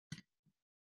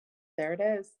There it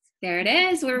is. There it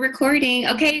is. We're recording.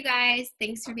 Okay, you guys,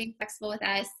 thanks for being flexible with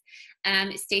us.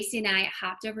 Stacey and I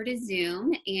hopped over to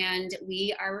Zoom and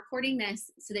we are recording this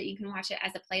so that you can watch it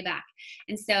as a playback.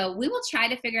 And so we will try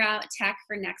to figure out tech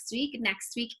for next week.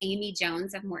 Next week, Amy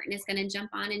Jones of Morton is going to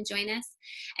jump on and join us.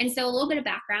 And so a little bit of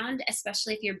background,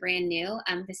 especially if you're brand new,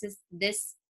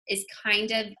 this is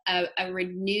kind of a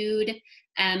renewed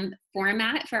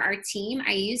format for our team.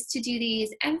 I used to do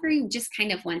these just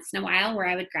kind of once in a while, where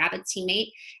I would grab a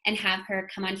teammate and have her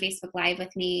come on Facebook Live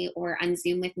with me or on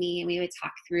Zoom with me, and we would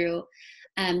talk through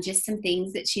just some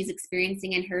things that she's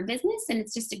experiencing in her business. And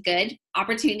it's just a good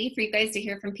opportunity for you guys to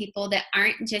hear from people that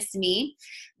aren't just me.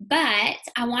 But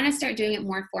I want to start doing it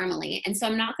more formally. And so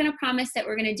I'm not going to promise that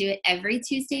we're going to do it every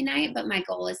Tuesday night, but my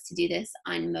goal is to do this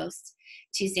on most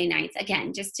Tuesday nights.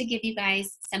 Again, just to give you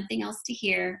guys something else to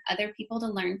hear, other people to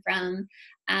learn from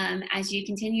as you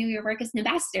continue your work as an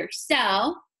ambassador.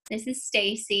 So this is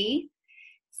Stacey.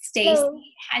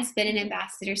 Stacey has been an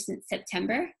ambassador since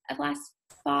September of last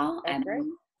fall. That's right.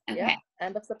 Okay. Yeah,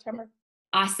 end of September.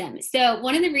 Awesome. So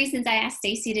one of the reasons I asked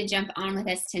Stacey to jump on with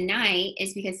us tonight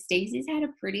is because Stacey's had a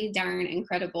pretty darn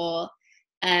incredible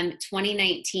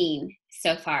 2019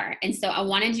 so far. And so I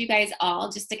wanted you guys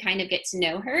all just to kind of get to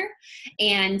know her.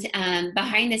 And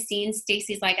behind the scenes,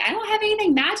 Stacey's like, I don't have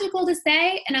anything magical to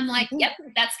say. And I'm like, yep,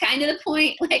 that's kind of the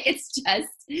point. Like, it's just,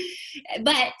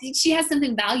 but she has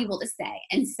something valuable to say.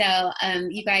 And so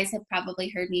you guys have probably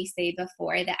heard me say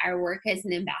before that our work as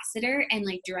an ambassador and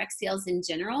like direct sales in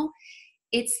general,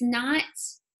 it's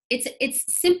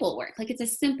simple work. Like, it's a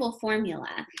simple formula,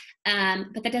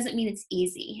 but that doesn't mean it's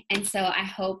easy. And so I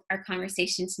hope our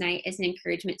conversation tonight is an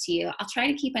encouragement to you. I'll try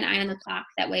to keep an eye on the clock.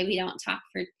 That way we don't talk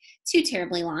for too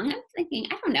terribly long. I'm thinking,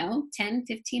 10,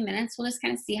 15 minutes. We'll just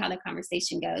kind of see how the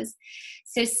conversation goes.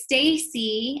 So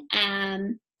Stacey,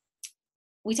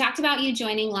 we talked about you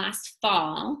joining last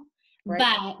fall. Right.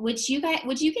 But would you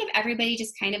give everybody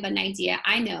just kind of an idea?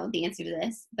 I know the answer to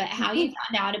this, but how you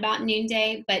found out about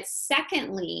Noonday, but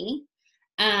secondly,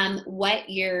 what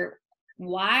your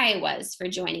why was for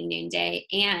joining Noonday.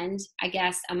 And I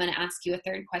guess I'm going to ask you a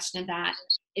third question of that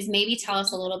is maybe tell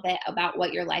us a little bit about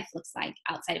what your life looks like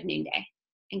outside of Noonday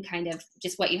and kind of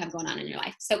just what you have going on in your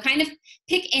life. So kind of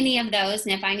pick any of those.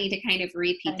 And if I need to kind of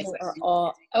repeat the question.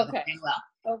 Okay.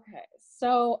 Okay.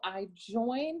 So I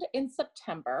joined in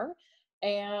September.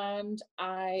 And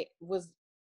it was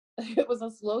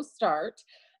a slow start.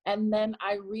 And then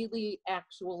I really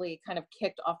actually kind of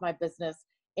kicked off my business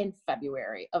in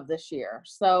February of this year.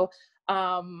 So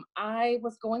I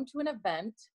was going to an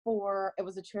event it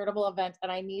was a charitable event,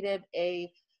 and I needed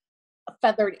a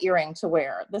feathered earring to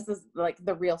wear. This is like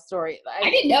the real story. I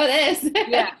didn't know this.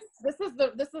 Yes, this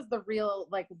is the real,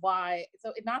 like, why.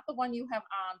 So not the one you have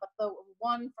on, but the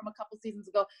one from a couple seasons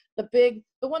ago, the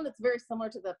one that's very similar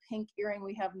to the pink earring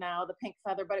we have now, the pink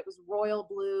feather, but it was royal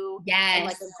blue. Yes. And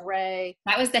like a gray.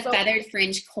 That was the feathered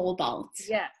fringe cobalt.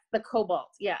 Yes, the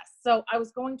cobalt. Yes. So I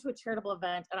was going to a charitable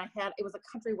event, and it was a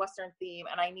country western theme,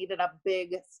 and I needed a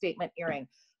big statement earring.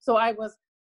 So I was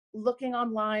looking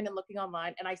online,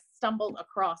 and I stumbled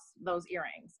across those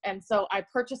earrings. And so I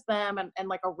purchased them and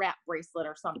like a wrap bracelet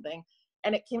or something.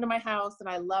 And it came to my house, and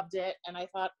I loved it. And I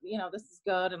thought, this is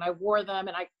good. And I wore them,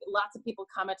 and lots of people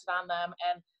commented on them,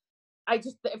 and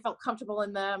it felt comfortable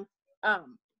in them.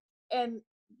 And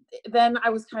then I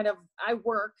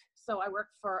work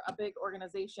for a big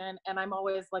organization, and I'm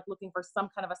always like looking for some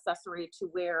kind of accessory to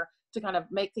wear to kind of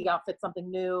make the outfit something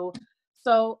new.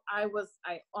 So I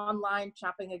online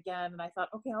shopping again, and I thought,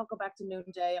 okay, I'll go back to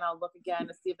Noonday and I'll look again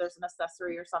to see if there's an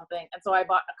accessory or something. And so I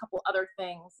bought a couple other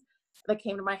things that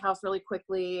came to my house really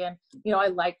quickly, and, I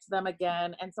liked them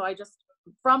again. And so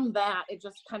from that, it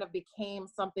just kind of became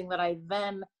something that I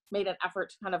then made an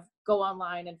effort to kind of go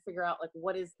online and figure out, like,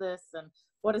 what is this and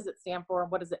what does it stand for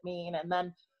and what does it mean? And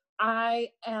then I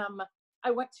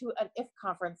went to an IF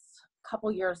conference a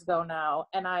couple years ago now,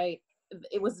 and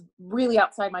it was really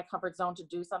outside my comfort zone to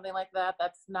do something like that.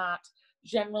 That's not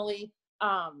generally,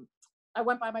 I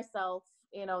went by myself,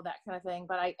 that kind of thing.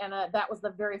 But that was the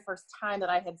very first time that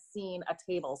I had seen a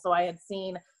table. So I had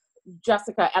seen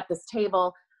Jessica at this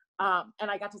table,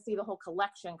 and I got to see the whole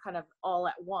collection kind of all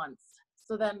at once.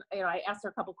 So then, I asked her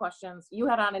a couple questions. You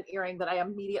had on an earring that I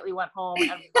immediately went home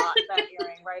and bought that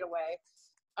earring right away.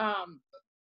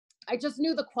 I just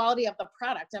knew the quality of the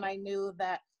product, and I knew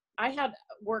that I had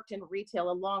worked in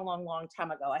retail a long, long, long time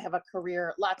ago. I have a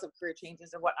career, lots of career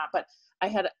changes or whatnot, but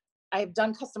I've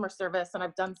done customer service, and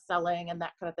I've done selling and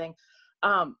that kind of thing.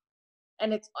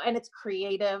 And it's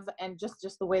creative, and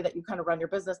just the way that you kind of run your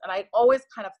business. And I'd always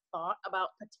kind of thought about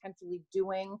potentially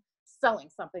selling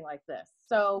something like this.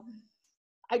 So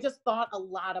I just thought a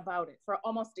lot about it for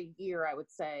almost a year, I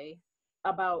would say,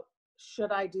 about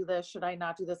should I do this? Should I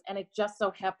not do this? And it just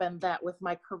so happened that with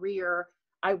my career,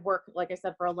 I work, like I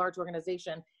said, for a large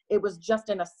organization. It was just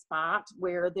in a spot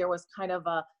where there was kind of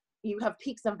you have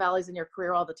peaks and valleys in your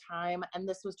career all the time. And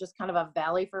this was just kind of a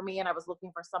valley for me. And I was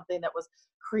looking for something that was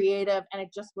creative, and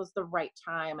it just was the right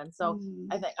time. And so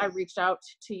I think I reached out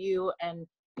to you and,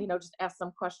 just asked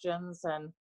some questions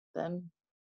and then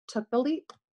took the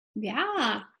leap.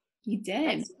 Yeah, you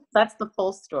did. That's the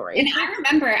full story. And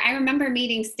I remember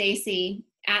meeting Stacey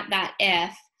at that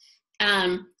if,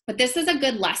 but this is a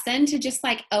good lesson to just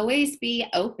like always be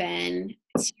open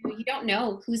to, you don't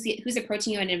know who's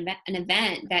approaching you at an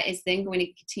event that is then going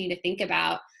to continue to think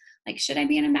about, like, should I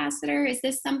be an ambassador? Is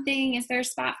this something, is there a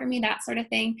spot for me? That sort of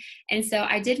thing. And so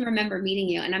I did remember meeting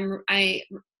you, and I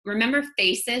remember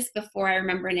faces before I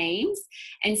remember names.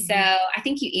 And so I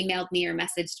think you emailed me or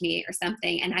messaged me or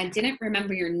something, and I didn't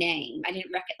remember your name. I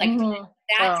didn't that didn't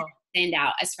stand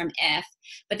out as from if,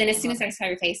 but then as soon as I saw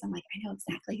your face, I'm like, I know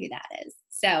exactly who that is.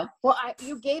 So, well,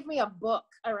 you gave me a book.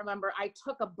 I remember I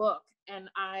took a book and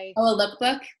a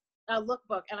lookbook. A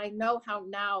lookbook, and I know how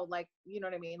now, like, you know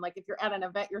what I mean? Like if you're at an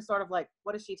event, you're sort of like,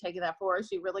 what is she taking that for? Is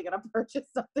she really going to purchase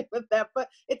something with that? But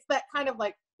it's that kind of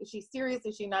like, is she serious?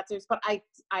 Is she not serious? But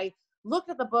I looked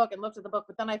at the book,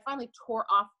 but then I finally tore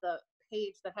off the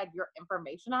page that had your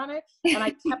information on it, and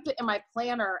I kept it in my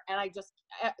planner, and I just,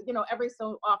 every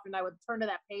so often I would turn to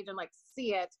that page and like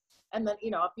see it. And then,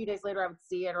 a few days later I would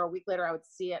see it, or a week later I would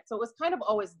see it. So it was kind of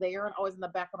always there and always in the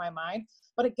back of my mind.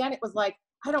 But again, it was like,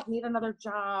 I don't need another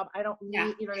job. I don't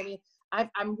need, you know what I mean?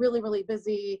 I'm really, really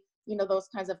busy, those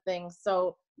kinds of things.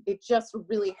 So it just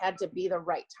really had to be the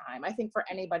right time. I think for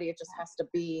anybody, it just has to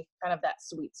be kind of that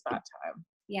sweet spot time.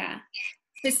 Yeah.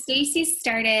 So Stacey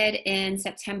started in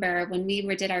September when we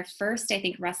did our first, I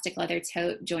think, rustic leather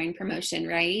tote join promotion,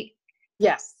 right?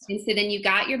 Yes. And so then you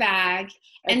got your bag,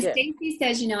 and Stacey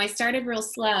says, I started real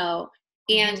slow.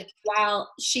 And while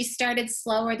she started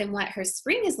slower than what her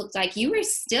spring has looked like, you were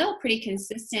still pretty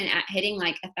consistent at hitting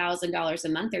like $1,000 a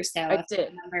month or so. I did.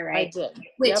 Remember, right? I did.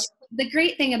 Which the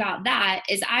great thing about that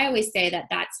is I always say that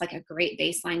that's like a great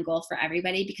baseline goal for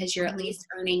everybody, because you're at least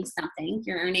earning something.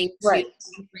 You're earning $200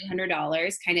 to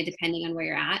 $300, kind of depending on where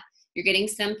you're at. You're getting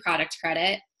some product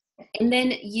credit. And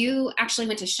then you actually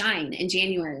went to Shine in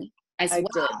January as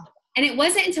well. Did. And it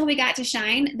wasn't until we got to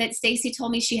Shine that Stacey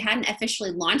told me she hadn't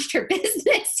officially launched her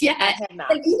business yet. I had not.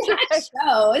 Like, you had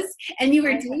shows and you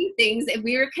were doing things and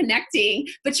we were connecting,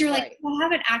 but you're like, I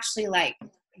haven't actually like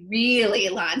really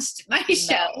launched my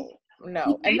show.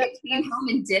 No. And then came home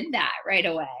and did that right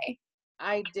away.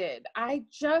 I did. I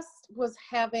just was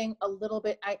having a little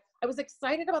bit, I was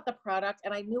excited about the product,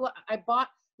 and I knew I bought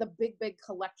the big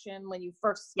collection when you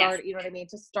first started, you know what I mean,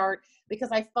 to start,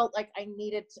 because I felt like I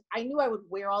knew I would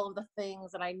wear all of the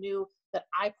things, and I knew that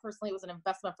I personally was an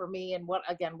investment for me and what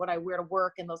I wear to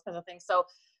work and those kinds of things. So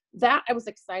that I was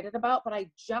excited about, but I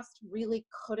just really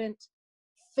couldn't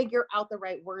figure out the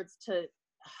right words to,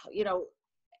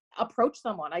 approach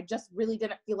someone. I just really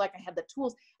didn't feel like I had the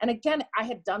tools. And again, I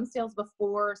had done sales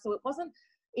before, so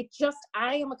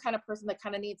I am a kind of person that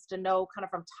kind of needs to know kind of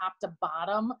from top to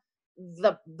bottom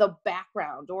the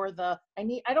background, or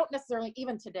I don't necessarily,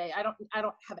 even today, I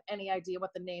don't have any idea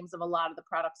what the names of a lot of the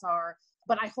products are,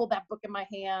 but I hold that book in my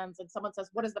hands and someone says,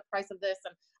 what is the price of this?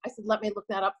 And I said, let me look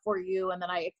that up for you. And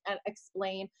then I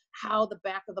explain how the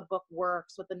back of the book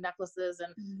works with the necklaces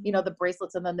and, the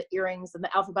bracelets, and then the earrings and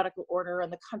the alphabetical order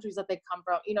and the countries that they come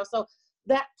from, so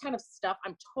that kind of stuff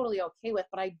I'm totally okay with,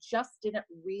 but I just didn't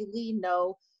really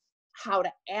know how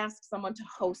to ask someone to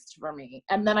host for me.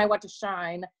 And then I went to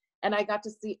Shine, and I got to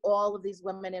see all of these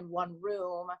women in one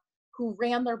room who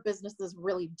ran their businesses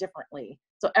really differently.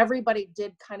 So everybody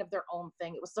did kind of their own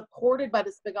thing. It was supported by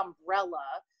this big umbrella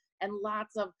and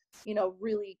lots of,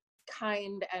 really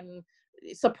kind and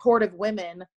supportive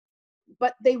women,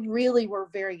 but they really were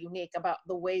very unique about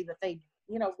the way that they,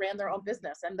 ran their own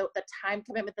business, and the time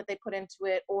commitment that they put into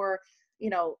it, or,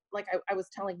 like I was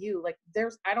telling you, like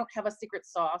I don't have a secret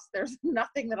sauce. There's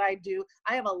nothing that I do.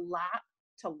 I have a lot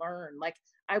to learn. Like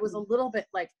I was a little bit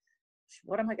like,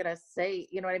 what am I going to say?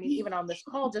 You know what I mean? Even on this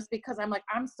call, just because I'm like,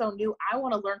 I'm so new. I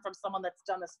want to learn from someone that's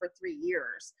done this for 3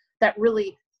 years, that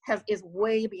really is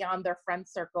way beyond their friend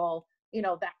circle,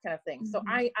 that kind of thing. So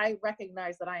I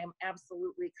recognize that I am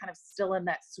absolutely kind of still in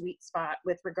that sweet spot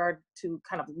with regard to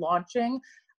kind of launching.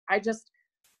 I just,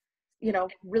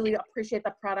 really appreciate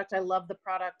the product. I love the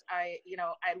product. I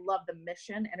love the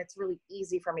mission, and it's really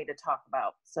easy for me to talk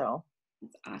about. So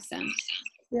that's awesome.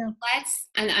 Yeah.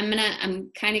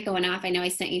 I'm kind of going off. I know I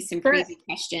sent you some Sure. crazy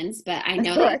questions, but I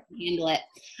know that you can handle it.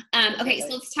 Okay,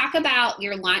 so let's talk about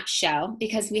your launch show,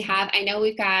 because I know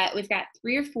we've got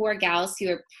 3 or 4 gals who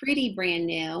are pretty brand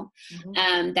new,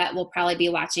 that will probably be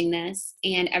watching this,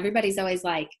 and everybody's always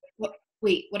like,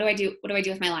 wait, what do I do? What do I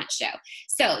do with my launch show?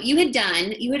 So you'd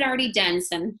already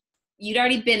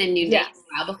been in Noonday a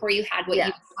while before you had what you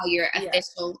call your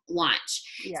official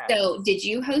launch. Yes. So did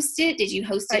you host it? Did you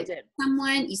host it with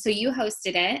someone? So you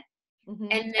hosted it.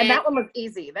 And that one was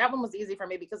easy. That one was easy for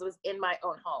me because it was in my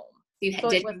own home.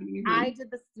 I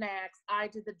did the snacks, I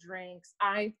did the drinks,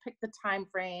 I picked the time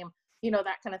frame,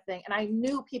 that kind of thing. And I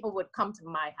knew people would come to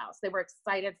my house. They were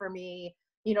excited for me.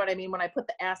 You know what I mean? When I put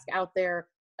the ask out there,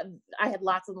 I had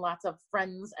lots and lots of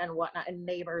friends and whatnot and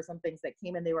neighbors and things that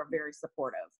came in. They were very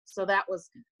supportive. So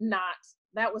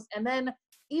and then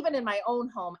even in my own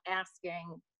home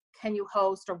asking, can you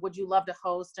host, or would you love to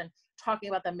host, and talking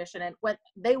about the mission. And when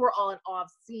they were all in awe of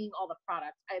seeing all the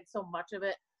product, I had so much of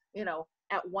it,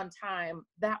 at one time.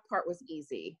 That part was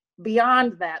easy.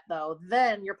 Beyond that though,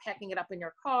 then you're packing it up in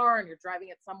your car and you're driving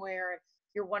it somewhere and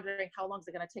you're wondering how long is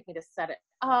it going to take me to set it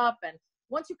up. And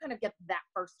once you kind of get that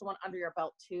first one under your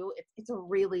belt too, it's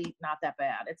really not that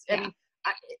bad. It's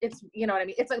you know what I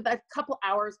mean? It's like a couple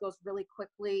hours goes really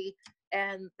quickly.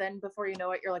 And then before you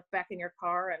know it, you're like back in your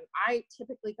car. And I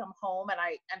typically come home and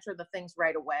I enter the things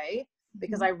right away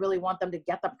because I really want them to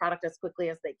get the product as quickly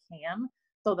as they can.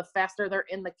 So the faster they're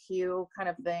in the queue kind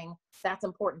of thing, that's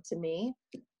important to me.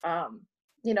 And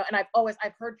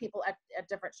I've heard people at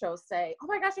different shows say, oh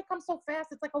my gosh, it comes so fast.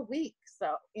 It's like a week.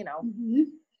 So, things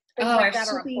like that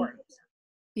are important.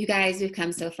 You guys, we've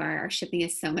come so far. Our shipping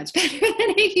is so much better than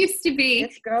it used to be.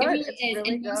 It's good. It's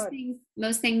really good.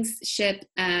 Most things ship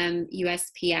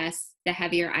USPS. The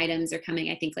heavier items are coming,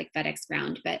 I think, like FedEx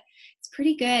ground, but it's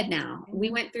pretty good now.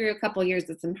 We went through a couple years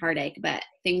with some heartache, but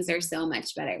things are so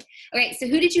much better. Okay, so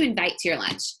who did you invite to your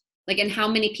lunch? And how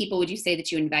many people would you say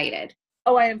that you invited?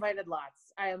 Oh, I invited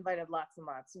lots. And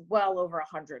lots. Well over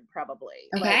 100 probably.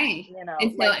 Okay.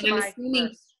 And so I'm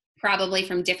assuming probably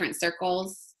from different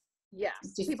circles. Yes,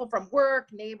 people from work,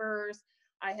 neighbors.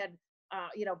 I had,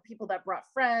 people that brought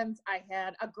friends. I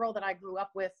had a girl that I grew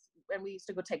up with, and we used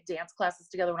to go take dance classes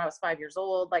together when I was 5 years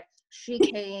old. She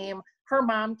came, her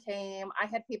mom came. I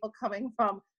had people coming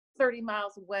from 30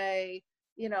 miles away.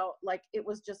 It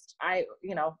was just,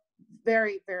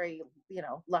 very, very,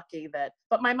 lucky that.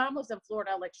 But my mom lives in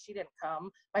Florida. She didn't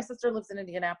come. My sister lives in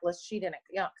Indianapolis. She didn't.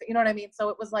 You know what I mean? So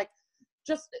it was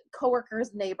just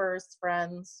coworkers, neighbors,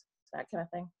 friends, that kind of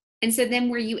thing. And so then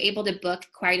were you able to book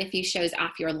quite a few shows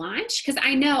off your launch? Because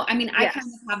I know, I kind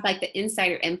of have the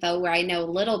insider info where I know a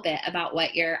little bit about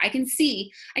I can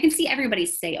see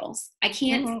everybody's sales. I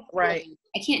can't,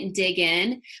 I can't dig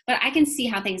in, but I can see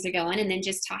how things are going. And then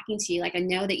just talking to you, I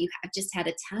know that you have just had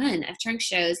a ton of trunk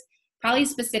shows, probably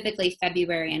specifically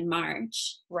February and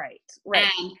March. Right.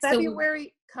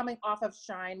 February coming off of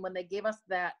Shine, when they gave us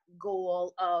that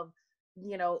goal of,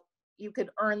 you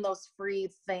could earn those free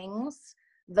things,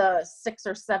 the 6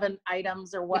 or 7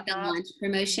 items or whatnot. With the launch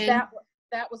promotion.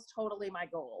 That was totally my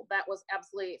goal. That was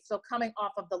absolutely, so coming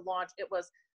off of the launch, it was,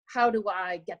 how do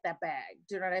I get that bag?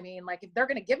 Do you know what I mean? If they're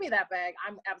going to give me that bag,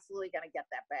 I'm absolutely going to get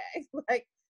that bag.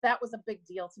 That was a big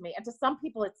deal to me. And to some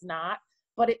people it's not,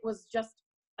 but it was just,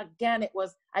 again,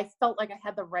 I felt like I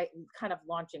had the right kind of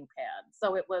launching pad.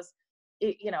 So it was,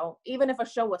 even if a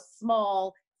show was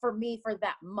small for me for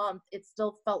that month, it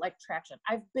still felt like traction.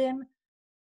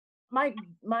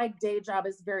 My day job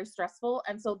is very stressful.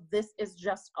 And so this is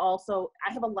just also,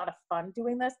 I have a lot of fun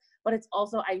doing this, but it's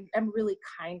also, I am really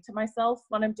kind to myself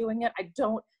when I'm doing it. I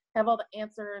don't have all the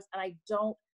answers, and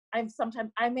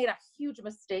I made a huge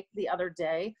mistake the other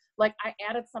day. I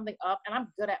added something up, and I'm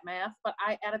good at math, but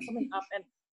I added something up, and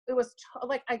it was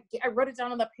I wrote it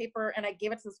down on the paper and I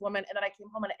gave it to this woman, and then I came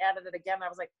home and added it again. And I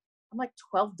was like, I'm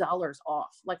 $12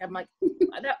 off. I'm like,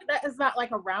 that is not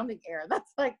a rounding error.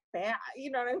 That's bad.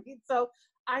 You know what I mean? So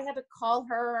I had to call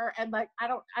her, and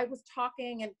I was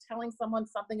talking and telling someone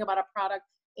something about a product,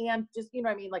 and just,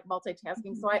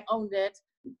 multitasking. So I owned it.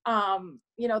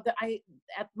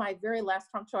 At my very last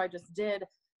trunk show I just did,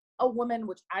 a woman,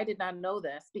 which I did not know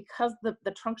this, because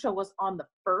the trunk show was on the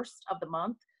 1st of the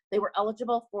month, they were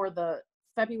eligible for the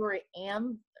February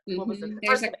and what was it? The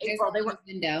 1st of April. They were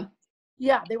window.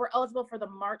 Yeah, they were eligible for the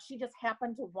March. She just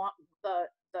happened to want the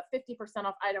 50%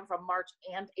 off item from March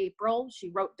and April. She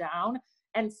wrote down.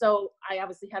 And so I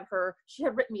obviously she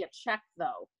had written me a check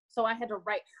though. So I had to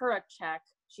write her a check.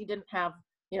 She didn't have,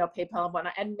 PayPal and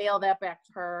whatnot, and mail that back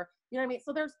to her. You know what I mean?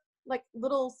 So like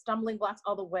little stumbling blocks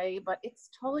all the way, but it's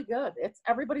totally good.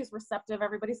 Everybody's receptive.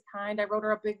 Everybody's kind. I wrote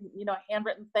her a big,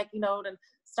 handwritten thank you note and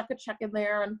stuck a check in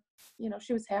there, and,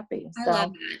 she was happy. I So.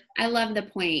 love that. I love the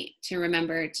point to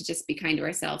remember to just be kind to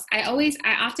ourselves. I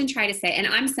often try to say, and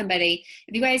I'm somebody,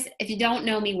 if you don't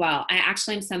know me well, I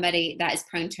actually am somebody that is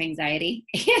prone to anxiety.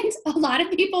 And a lot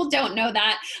of people don't know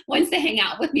that. Once they hang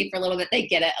out with me for a little bit, they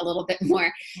get it a little bit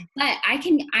more. But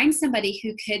I'm somebody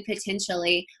who could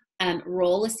potentially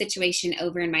roll a situation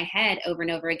over in my head over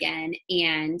and over again.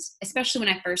 And especially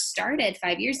when I first started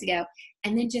 5 years ago,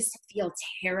 and then just feel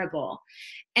terrible.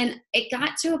 And it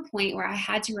got to a point where I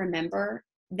had to remember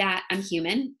that I'm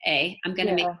human. I'm going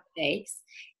to make mistakes.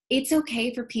 It's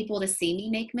okay for people to see me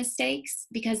make mistakes,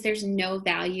 because there's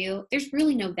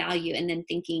really no value in them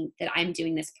thinking that I'm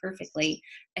doing this perfectly,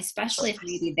 especially if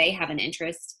maybe they have an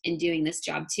interest in doing this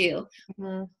job too.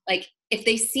 Mm-hmm. Like if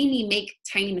they see me make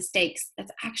tiny mistakes,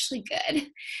 that's actually good.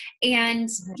 And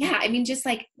yeah, I mean, just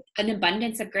like an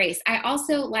abundance of grace. I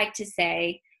also like to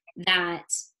say that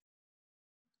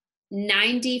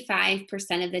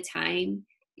 95% of the time,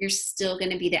 you're still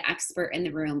going to be the expert in the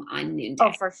room on Noonday.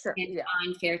 Oh, for sure. And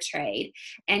on fair trade.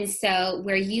 And so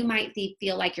where you might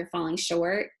feel like you're falling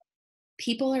short,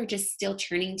 people are just still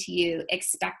turning to you,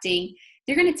 expecting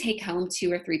they're going to take home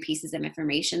 2 or 3 pieces of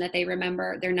information that they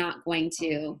remember. They're not going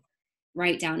to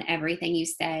write down everything you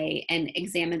say and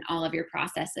examine all of your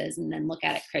processes and then look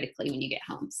at it critically when you get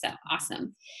home. So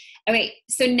awesome. Okay.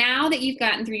 So now that you've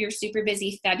gotten through your super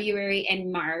busy February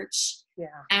and March,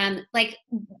 like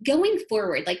going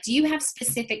forward, like, do you have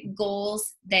specific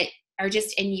goals that are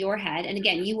just in your head? And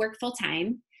again, you work full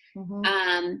time.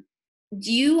 Mm-hmm.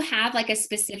 Do you have like a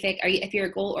specific, if you're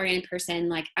a goal oriented person,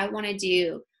 like I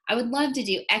would love to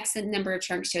do X number of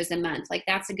trunk shows a month. Like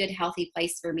that's a good, healthy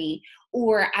place for me.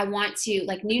 Or I want to,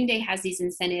 like Noonday has these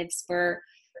incentives for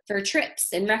trips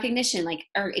and recognition. Like,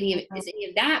 is any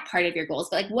of that part of your goals?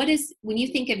 But like, when you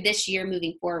think of this year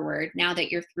moving forward, now that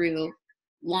you're through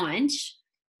launch,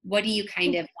 what do you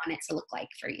kind of want it to look like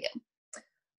for you?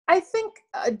 I think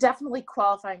definitely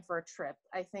qualifying for a trip.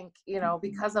 I think,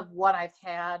 because of what I've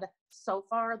had so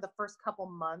far, the first couple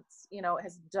months,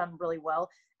 has done really well.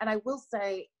 And I will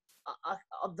say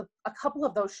a couple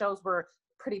of those shows were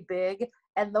pretty big,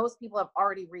 and those people have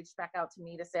already reached back out to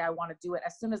me to say, I want to do it.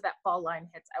 As soon as that fall line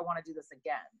hits, I want to do this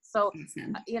again. So,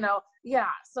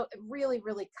 so really,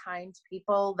 really kind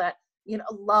people that,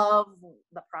 love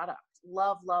the product,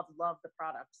 love the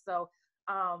product. So,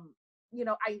 I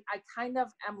kind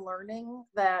of am learning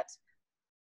that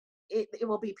it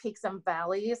will be peaks and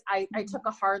valleys. I took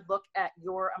a hard look at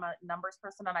I'm a numbers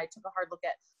person, and I took a hard look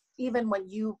at even when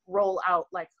you roll out,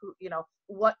 like,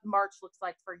 what March looks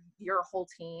like for your whole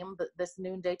team, this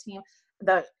Noonday team,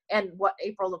 and what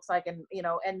April looks like. And,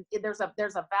 and there's a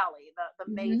valley, the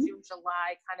May, June,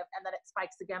 July kind of, and then it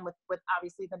spikes again with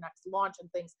obviously the next launch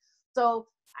and things. So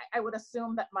I would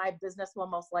assume that my business will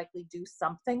most likely do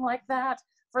something like that.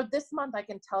 For this month, I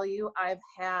can tell you I've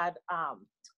had, I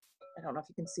don't know if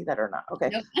you can see that or not. Okay.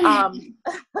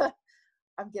 Nope.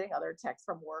 I'm getting other texts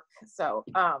from work. So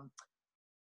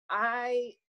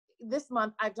this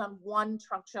month I've done one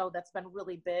trunk show that's been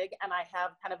really big, and I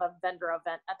have kind of a vendor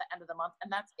event at the end of the month,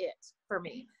 and that's it for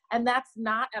me. And that's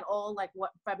not at all like what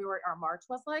February or March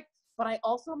was like, but I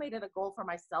also made it a goal for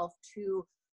myself to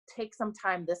take some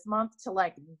time this month to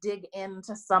like dig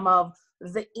into some of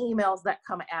the emails that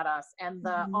come at us and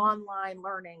the online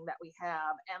learning that we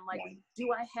have. And like,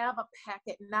 do I have a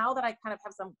packet now that I kind of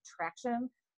have some traction?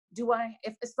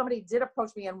 If somebody did approach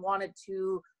me and wanted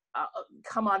to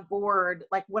come on board,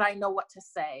 like, would I know what to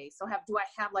say? So do I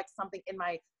have like something in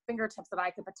my fingertips that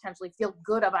I could potentially feel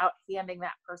good about handing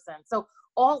that person? So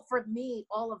for me,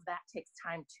 all of that takes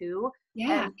time too.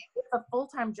 Yeah. And it's a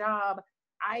full-time job.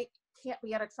 I can't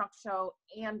be at a trunk show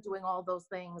and doing all those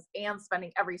things and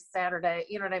spending every Saturday,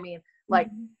 you know what I mean? Like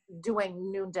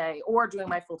doing Noonday or doing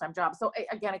my full-time job. So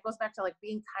again, it goes back to like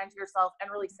being kind to yourself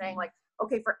and really saying like,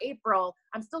 okay, for April,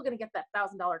 I'm still going to get that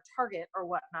 $1,000 target or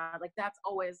whatnot. Like that's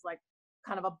always like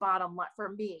kind of a bottom line for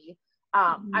me.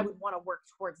 I would want to work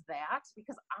towards that,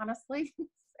 because honestly,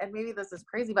 and maybe this is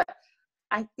crazy, but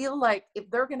I feel like if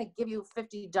they're going to give you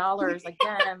 $50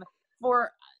 again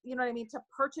for, you know what I mean, to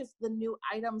purchase the new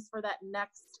items for that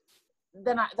next,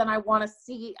 then I want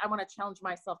to challenge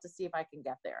myself to see if I can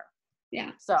get there.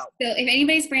 Yeah. So if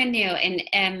anybody's brand new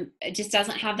and just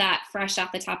doesn't have that fresh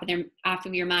off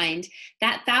of your mind,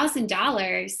 that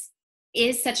 $1,000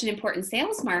 is such an important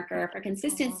sales marker for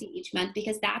consistency each month,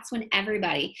 because that's when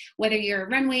everybody, whether you're a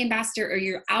runway ambassador or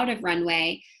you're out of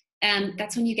runway,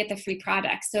 that's when you get the free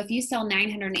product. So if you sell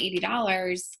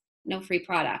 $980, no free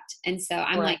product. And so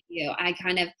I'm Right. like you, I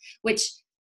kind of, which,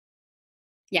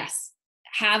 yes,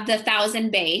 have the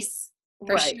 1,000 base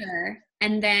for Right. sure.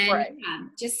 And then Right.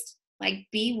 just like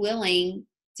be willing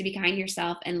to be kind to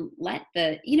yourself and let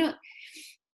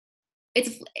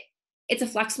it's a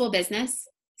flexible business.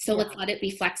 So let's let it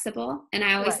be flexible. And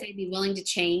I always say be willing to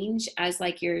change as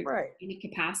like your unique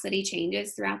capacity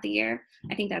changes throughout the year.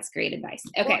 I think that's great advice.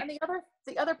 Okay. Well, and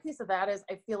the other piece of that is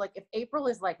I feel like if April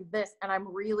is like this, and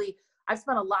I've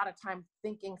spent a lot of time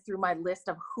thinking through my list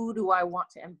of who do I want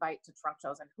to invite to trunk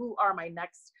shows and who are my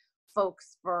next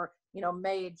folks for,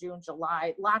 May, June,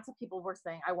 July. Lots of people were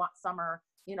saying, I want summer,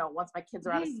 once my kids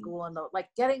are out of school, and like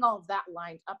getting all of that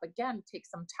lined up again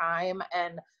takes some time.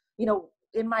 And,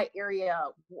 in my area,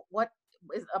 what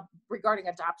is regarding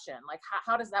adoption, like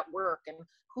how does that work, and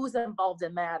who's involved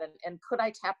in that, and could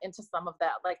I tap into some of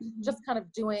that, like just kind of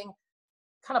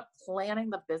planning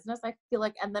the business, I feel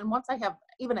like. And then once I have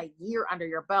even a year under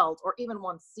your belt, or even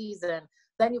one season,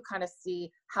 then you kind of see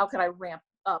how can I ramp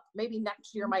up. Maybe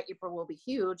next year my April will be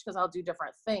huge because I'll do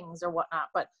different things or whatnot,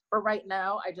 but for right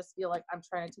now I just feel like I'm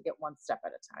trying to take it one step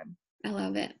at a time. I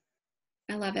love it.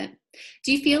 I love it.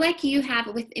 Do you feel like you have,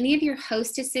 with any of your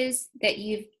hostesses that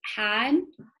you've had,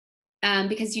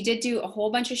 because you did do a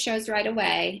whole bunch of shows right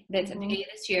away that's at the beginning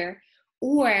of this year,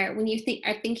 or when you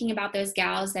are thinking about those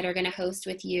gals that are going to host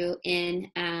with you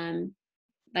in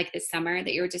like this summer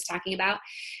that you were just talking about,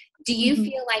 do you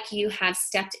feel like you have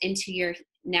stepped into your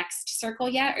next circle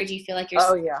yet, or do you feel like you're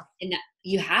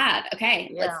you have?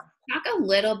 Okay, let's talk a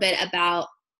little bit about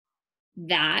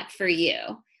that for you.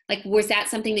 Like, was that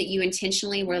something that you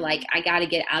intentionally were like, I got to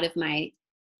get out of my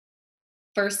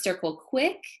first circle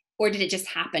quick, or did it just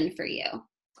happen for you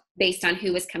based on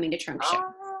who was coming to trunk show?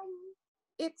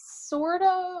 It's sort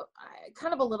of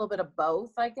kind of a little bit of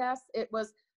both, I guess. It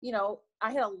was,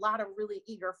 I had a lot of really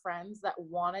eager friends that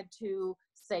wanted to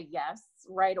say yes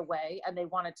right away. And they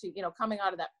wanted to, coming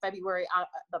out of that February,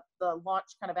 the launch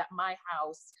kind of at my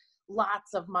house,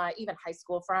 lots of my even high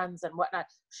school friends and whatnot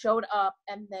showed up,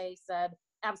 and they said,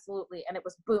 absolutely. And it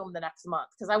was boom the next month,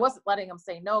 because I wasn't letting them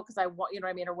say no because I want,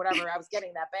 or whatever, I was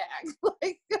getting that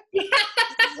bag.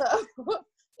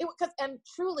 And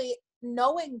truly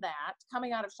knowing that,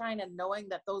 coming out of Shine and knowing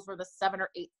that those were the 7 or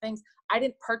 8 things, I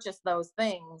didn't purchase those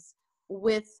things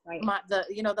with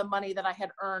the money that I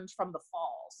had earned from the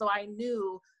fall. So I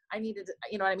knew I needed,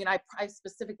 I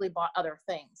specifically bought other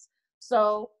things.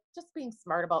 So just being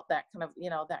smart about that kind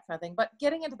of thing. But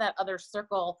getting into that other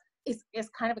circle is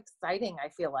kind of exciting, I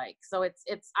feel like. So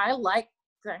I like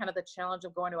kind of the challenge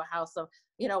of going to a house of,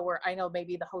 where I know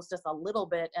maybe the hostess a little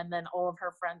bit and then all of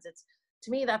her friends.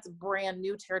 To me, that's brand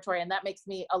new territory, and that makes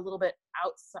me a little bit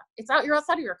outside. You're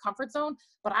outside of your comfort zone,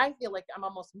 but I feel like I'm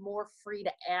almost more free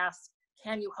to ask,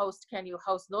 can you host,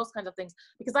 those kinds of things,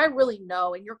 because I really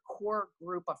know in your core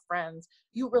group of friends,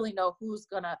 you really know who's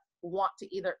going to want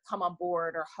to either come on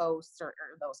board or host or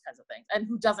those kinds of things, and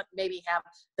who doesn't maybe have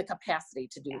the capacity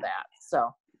to do that.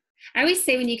 So I always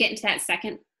say when you get into that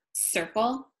second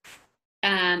circle,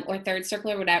 or third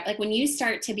circle or whatever, like when you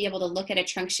start to be able to look at a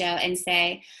trunk show and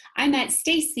say, I met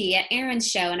Stacey at Aaron's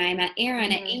show, and I met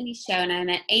Aaron at Amy's show, and I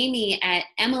met Amy at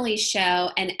Emily's show,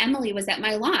 and Emily was at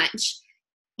my launch.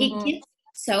 It gets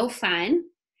so fun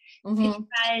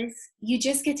because you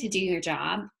just get to do your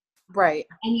job. Right.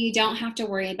 And you don't have to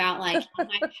worry about like, am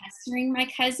I pestering my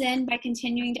cousin by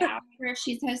continuing to ask her if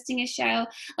she's hosting a show?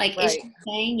 Like, is she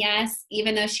saying yes,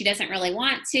 even though she doesn't really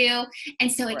want to?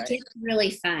 And so it gets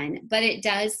really fun, but it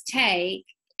does take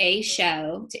a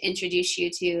show to introduce you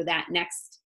to that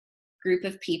next group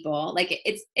of people. Like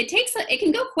it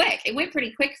can go quick. It went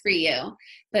pretty quick for you,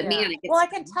 but man, I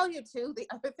can tell you too, the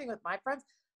other thing with my friends,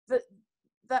 the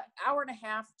hour and a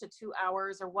half to 2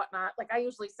 hours or whatnot, like I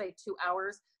usually say 2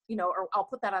 hours, or I'll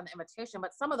put that on the invitation,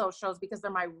 but some of those shows, because they're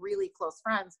my really close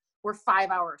friends, were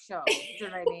 5-hour shows. You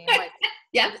know what I mean? Like,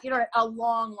 a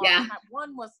long time.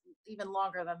 One was even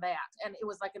longer than that. And it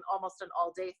was like almost an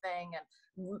all day thing.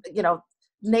 And,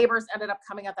 neighbors ended up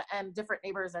coming at the end, different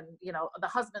neighbors, and, the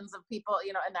husbands of people,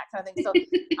 and that kind of thing. So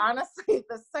honestly,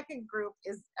 the second group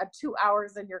is 2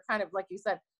 hours, and you're kind of, like you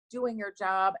said, doing your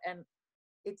job, and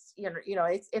it's,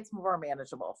 it's more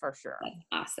manageable for sure. That's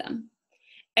awesome.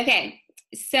 Okay.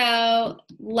 So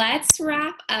let's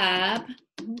wrap up,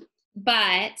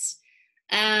 but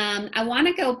I want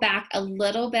to go back a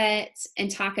little bit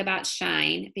and talk about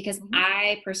Shine, because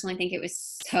I personally think I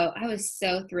was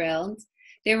so thrilled.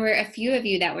 There were a few of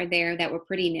you that were there that were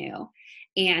pretty new.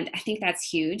 And I think that's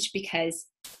huge, because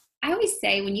I always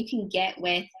say when you can get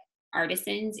with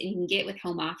artisans, and you can get with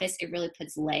home office, it really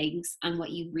puts legs on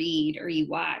what you read or you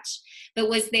watch. But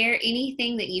was there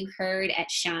anything that you heard at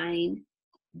Shine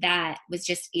that was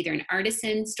just either an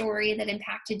artisan story that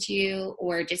impacted you,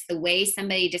 or just the way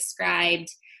somebody described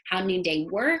how Noonday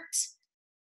worked,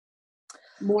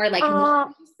 more like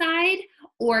side?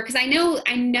 Or because I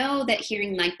know that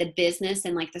hearing like the business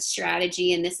and like the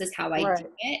strategy and this is how I do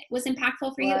it was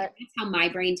impactful for you. That's how my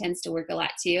brain tends to work a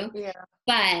lot too. Yeah.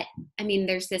 But I mean,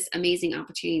 there's this amazing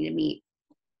opportunity to meet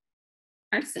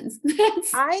artisans.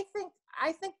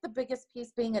 I think the biggest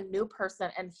piece, being a new person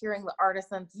and hearing the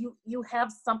artisans, you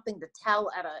have something to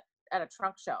tell at a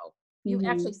trunk show. You've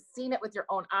actually seen it with your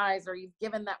own eyes, or you've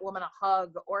given that woman a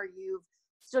hug, or you've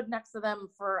stood next to them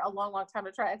for a long, long time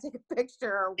to try to take a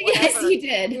picture or whatever. Yes, you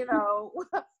did. You know,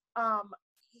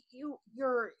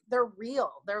 they're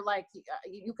real. They're like,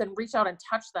 you can reach out and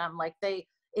touch them. Like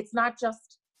it's not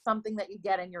just something that you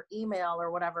get in your email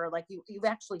or whatever. Like you've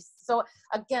actually, so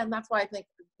again, that's why I think,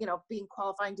 you know, being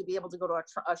qualifying to be able to go to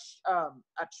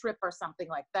a trip or something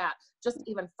like that, just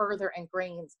even further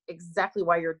ingrains exactly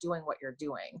why you're doing what you're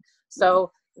doing.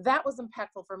 So that was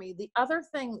impactful for me. The other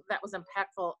thing that was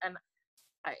impactful, and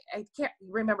I can't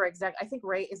remember exactly, I think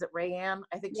Rayanne,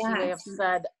 I think she may have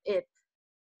said it,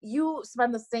 you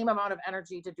spend the same amount of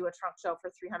energy to do a trunk show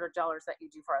for $300 that you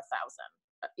do for $1,000.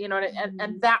 You know,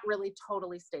 and that really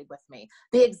totally stayed with me.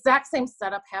 The exact same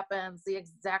setup happens, the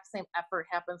exact same effort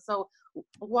happens. So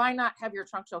why not have your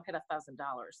trunk show hit $1,000?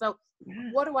 So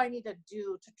what do I need to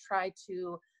do to try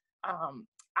to,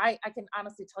 I can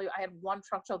honestly tell you, I had one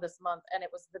trunk show this month, and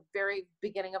it was the very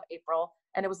beginning of April,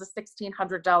 and it was a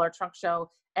 $1,600 trunk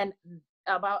show. And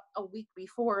about a week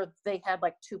before, they had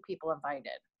like 2 people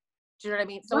invited. Do you know what I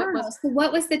mean? So So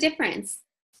what was the difference?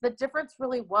 The difference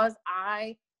really was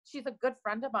she's a good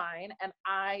friend of mine, and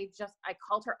I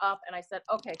called her up and I said,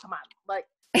 okay, come on, like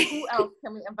who else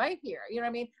can we invite here? You know what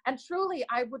I mean? And truly,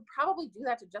 I would probably do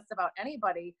that to just about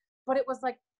anybody, but it was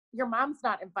like, your mom's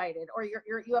not invited, or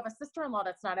you have a sister-in-law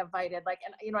that's not invited. Like,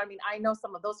 and you know what I mean? I know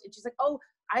some of those. And she's like, oh,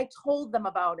 I told them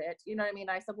about it. You know what I mean?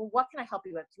 I said, well, what can I help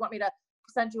you with? Do you want me to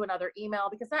send you another email?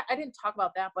 Because I didn't talk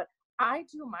about that, but I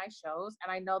do my shows,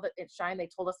 and I know that at Shine, they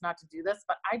told us not to do this,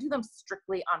 but I do them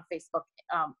strictly on Facebook,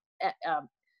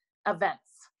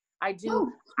 events.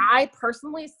 I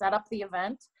personally set up the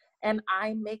event, and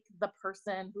I make the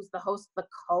person who's the host, the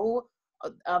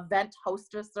event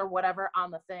hostess or whatever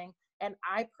on the thing. And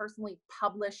I personally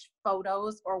publish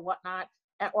photos or whatnot,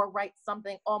 or write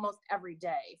something almost every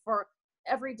day,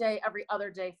 every other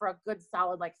day for a good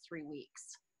solid, like 3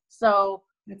 weeks. So,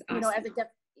 that's awesome. You know, as it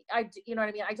gets, you know what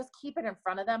I mean? I just keep it in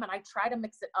front of them, and I try to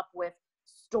mix it up with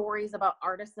stories about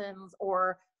artisans,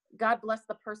 or God bless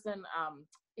the person,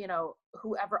 you know,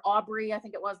 whoever, Aubrey, I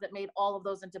think it was, that made all of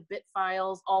those into bit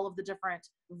files, all of the different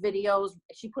videos.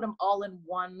 She put them all in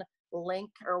one link,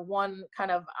 or one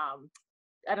kind of,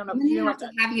 I don't know. I'm gonna have to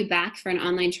have you back for an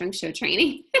online trunk show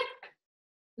training.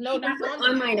 No, not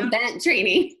online event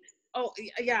training. Oh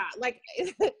yeah, like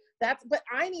but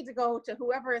I need to go to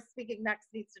whoever is speaking next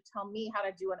needs to tell me how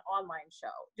to do an online show.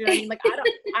 Do you know what I mean? Like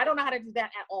I don't know how to do that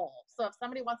at all. So if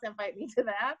somebody wants to invite me to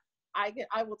that, I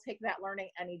will take that learning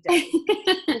any day,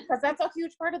 because that's a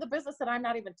huge part of the business that I'm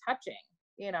not even touching,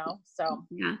 you know? So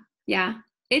yeah.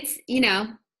 It's, you know,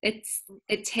 it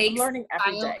takes learning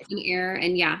every day and error,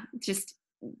 and just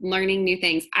learning new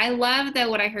things. I love that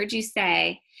what I heard you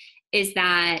say is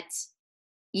that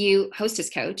you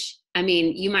hostess coach. I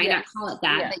mean, you might not call it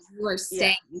that, but you are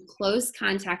staying in close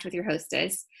contact with your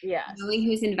hostess, knowing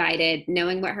who's invited,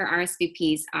 knowing what her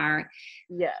RSVPs are.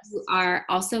 Yes. You are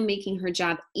also making her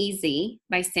job easy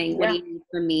by saying, what do you need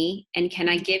from me? And can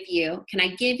I give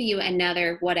you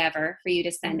another whatever for you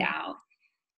to send out?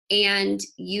 And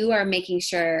you are making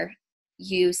sure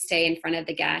you stay in front of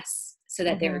the guests so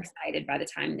that they're excited by the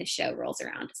time the show rolls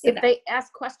around. So if they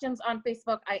ask questions on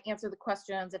Facebook, I answer the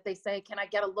questions. If they say, can I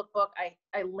get a lookbook?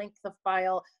 I link the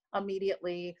file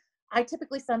immediately. I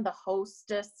typically send the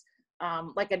hostess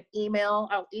like an email.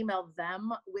 I'll email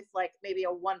them with like maybe a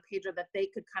 1-pager that they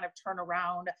could kind of turn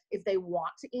around if they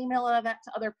want to email that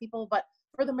to other people. But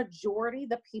for the majority,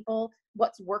 the people,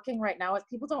 what's working right now is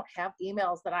people don't have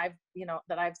emails that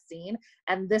I've seen,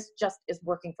 and this just is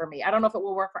working for me. I don't know if it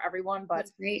will work for everyone, but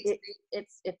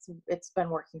it's been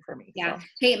working for me. Yeah. So.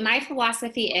 Hey, my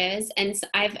philosophy is, and so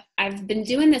I've been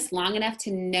doing this long enough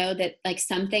to know that like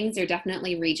some things are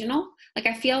definitely regional. Like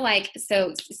I feel like,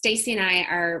 so Stacey and I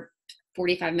are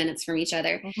 45 minutes from each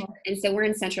other. And so we're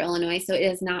in Central Illinois. So it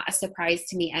is not a surprise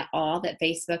to me at all that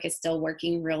Facebook is still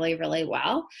working really, really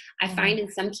well. I find in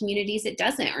some communities it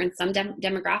doesn't, or in some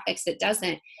demographics it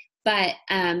doesn't. But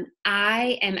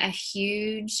I am a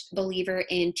huge believer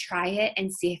in try it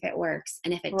and see if it works.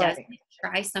 And if it doesn't,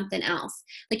 try something else.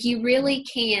 Like you really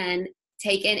can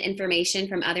take in information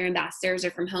from other ambassadors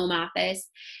or from home office,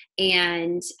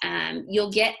 and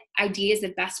you'll get ideas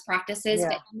of best practices.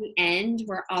 But in the end,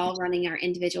 we're all running our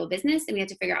individual business, and we have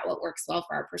to figure out what works well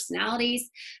for our personalities,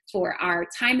 for our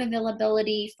time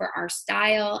availability, for our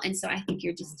style. And so I think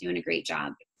you're just doing a great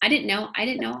job. I didn't know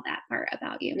that part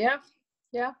about you.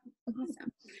 Yeah.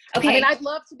 Awesome. Okay. I mean, I'd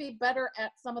love to be better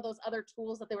at some of those other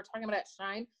tools that they were talking about at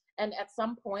Shine. And at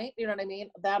some point, you know what I mean?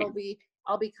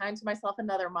 I'll be kind to myself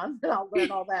another month and I'll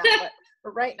learn all that.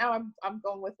 But right now I'm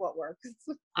going with what works.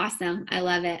 Awesome. I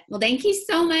love it. Well, thank you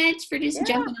so much for just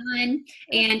jumping on.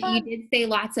 And you did say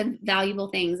lots of valuable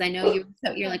things. I know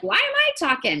you're like, why am I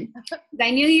talking?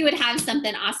 I knew you would have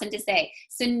something awesome to say.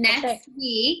 So next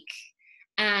week,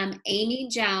 Amy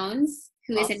Jones,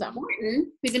 who is in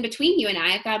Morton, who's in between you and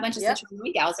I. I've got a bunch of Central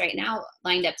Illinois gals right now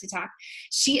lined up to talk.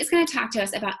 She is going to talk to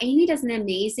us about Amy does an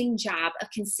amazing job of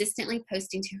consistently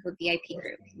posting to her VIP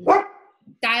group.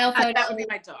 Style photos. That would be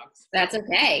my dogs. That's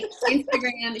okay.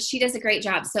 Instagram, she does a great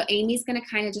job. So Amy's going to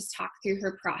kind of just talk through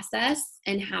her process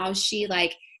and how she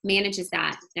like manages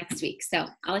that next week. So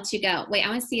I'll let you go. Wait, I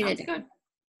want to see the dog.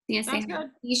 Sounds good.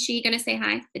 Is she going to say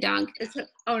hi? The dog?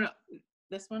 Oh no,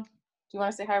 this one. Do you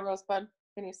want to say hi, Rosebud?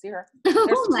 Can you see her?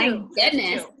 Oh my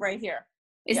goodness. Right here.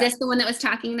 Is this the one that was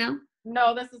talking now?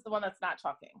 No, this is the one that's not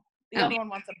talking. The other one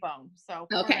wants a bone. So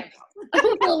okay.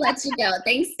 We'll let you go.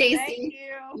 Thanks, Stacey. Thank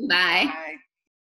you. Bye. Bye.